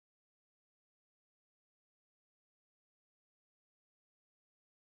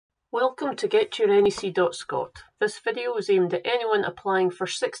Welcome to getyournec.scot. This video is aimed at anyone applying for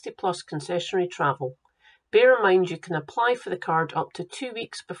 60 plus concessionary travel. Bear in mind you can apply for the card up to 2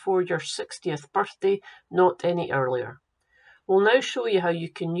 weeks before your 60th birthday, not any earlier. We'll now show you how you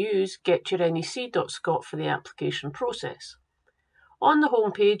can use getyournec.scot for the application process. On the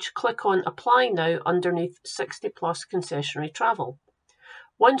home page, click on Apply Now underneath 60 plus concessionary travel.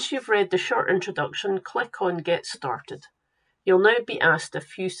 Once you've read the short introduction, click on Get Started. You'll now be asked a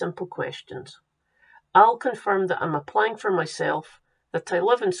few simple questions. I'll confirm that I'm applying for myself, that I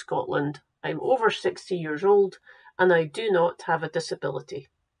live in Scotland, I'm over 60 years old, and I do not have a disability.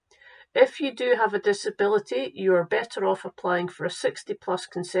 If you do have a disability, you are better off applying for a 60 plus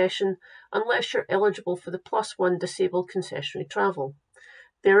concession unless you're eligible for the +1 disabled concessionary travel.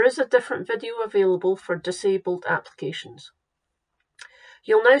 There is a different video available for disabled applications.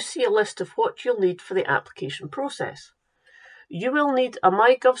 You'll now see a list of what you'll need for the application process. You will need a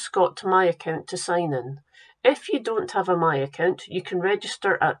MyGovScot to My account to sign in. If you don't have a My account, you can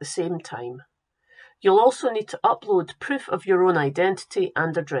register at the same time. You'll also need to upload proof of your own identity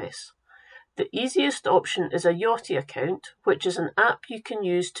and address. The easiest option is a Yachty account, which is an app you can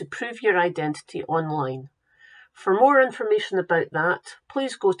use to prove your identity online. For more information about that,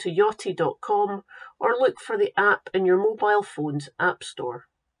 please go to yachty.com or look for the app in your mobile phone's app store.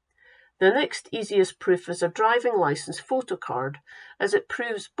 The next easiest proof is a driving licence photo card, as it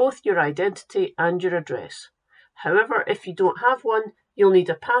proves both your identity and your address. However, if you don't have one, you'll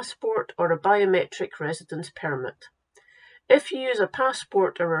need a passport or a biometric residence permit. If you use a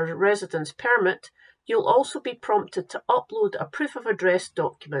passport or a residence permit, you'll also be prompted to upload a proof of address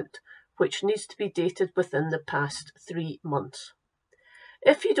document, which needs to be dated within the past 3 months.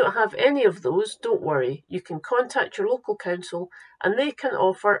 If you don't have any of those, don't worry, you can contact your local council and they can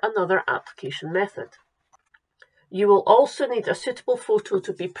offer another application method. You will also need a suitable photo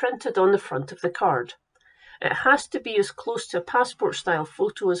to be printed on the front of the card. It has to be as close to a passport style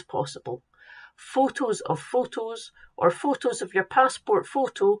photo as possible. Photos of photos or photos of your passport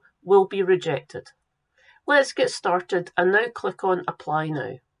photo will be rejected. Let's get started and now click on Apply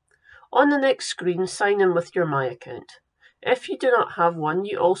Now. On the next screen, sign in with your My account. If you do not have one,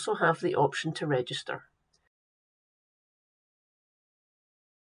 you also have the option to register.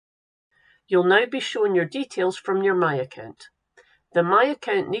 You'll now be shown your details from your My account. The My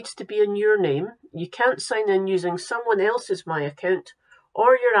account needs to be in your name. You can't sign in using someone else's My account,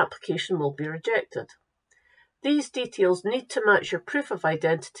 or your application will be rejected. These details need to match your proof of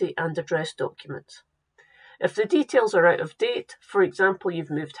identity and address documents. If the details are out of date, for example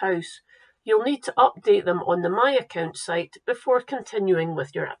you've moved house, you'll need to update them on the My account site before continuing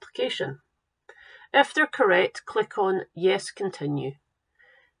with your application. If they're correct, click on Yes, Continue.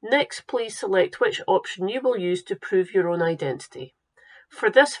 Next, please select which option you will use to prove your own identity.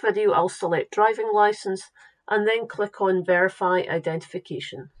 For this video, I'll select Driving Licence and then click on Verify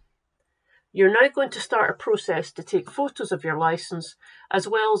Identification. You're now going to start a process to take photos of your licence as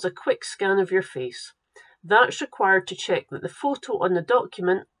well as a quick scan of your face. That's required to check that the photo on the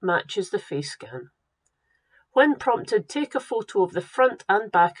document matches the face scan. When prompted, take a photo of the front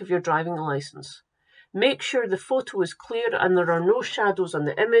and back of your driving licence. Make sure the photo is clear and there are no shadows on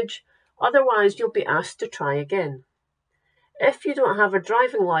the image, otherwise you'll be asked to try again. If you don't have a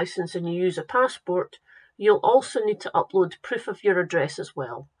driving licence and you use a passport, you'll also need to upload proof of your address as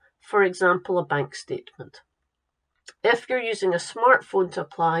well, for example a bank statement. If you're using a smartphone to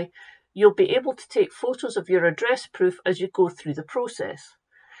apply, you'll be able to take photos of your address proof as you go through the process.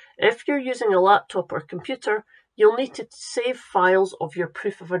 If you're using a laptop or computer, you'll need to save files of your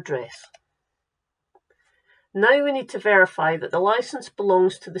proof of address. Now we need to verify that the licence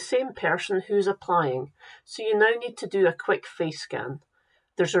belongs to the same person who's applying, so you now need to do a quick face scan.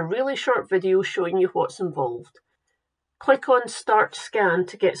 There's a really short video showing you what's involved. Click on Start Scan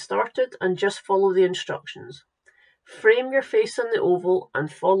to get started and just follow the instructions. Frame your face in the oval and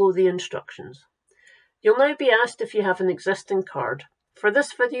follow the instructions. You'll now be asked if you have an existing card. For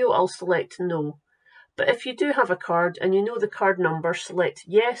this video, I'll select No. But if you do have a card and you know the card number, select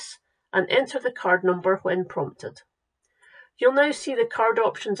Yes and enter the card number when prompted. You'll now see the card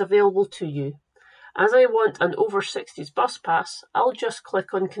options available to you. As I want an over 60s bus pass, I'll just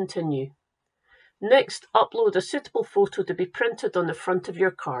click on Continue. Next, upload a suitable photo to be printed on the front of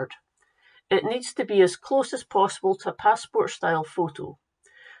your card. It needs to be as close as possible to a passport-style photo.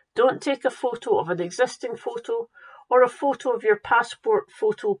 Don't take a photo of an existing photo or a photo of your passport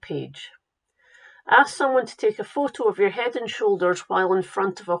photo page. Ask someone to take a photo of your head and shoulders while in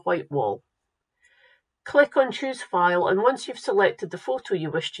front of a white wall. Click on Choose File, and once you've selected the photo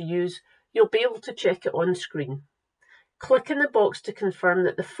you wish to use, you'll be able to check it on screen. Click in the box to confirm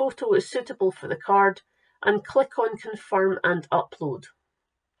that the photo is suitable for the card and click on Confirm and Upload.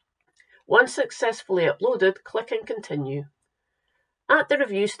 Once successfully uploaded, click and Continue. At the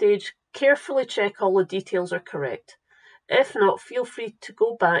review stage, carefully check all the details are correct. If not, feel free to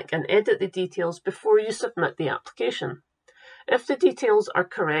go back and edit the details before you submit the application. If the details are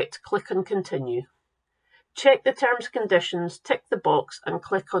correct, click on Continue. Check the terms and conditions, tick the box and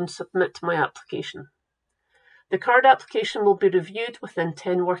click on Submit My Application. The card application will be reviewed within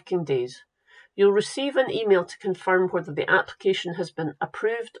 10 working days. You'll receive an email to confirm whether the application has been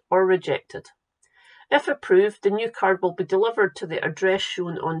approved or rejected. If approved, the new card will be delivered to the address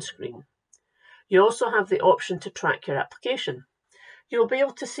shown on screen. You also have the option to track your application. You'll be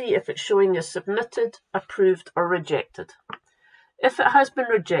able to see if it's showing as submitted, approved or rejected. If it has been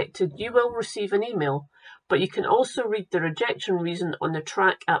rejected, you will receive an email, but you can also read the rejection reason on the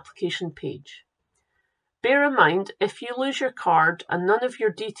Track Application page. Bear in mind, if you lose your card and none of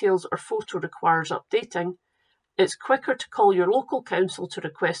your details or photo requires updating, it's quicker to call your local council to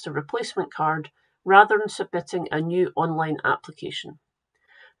request a replacement card rather than submitting a new online application.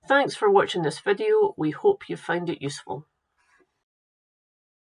 Thanks for watching this video. We hope you found it useful.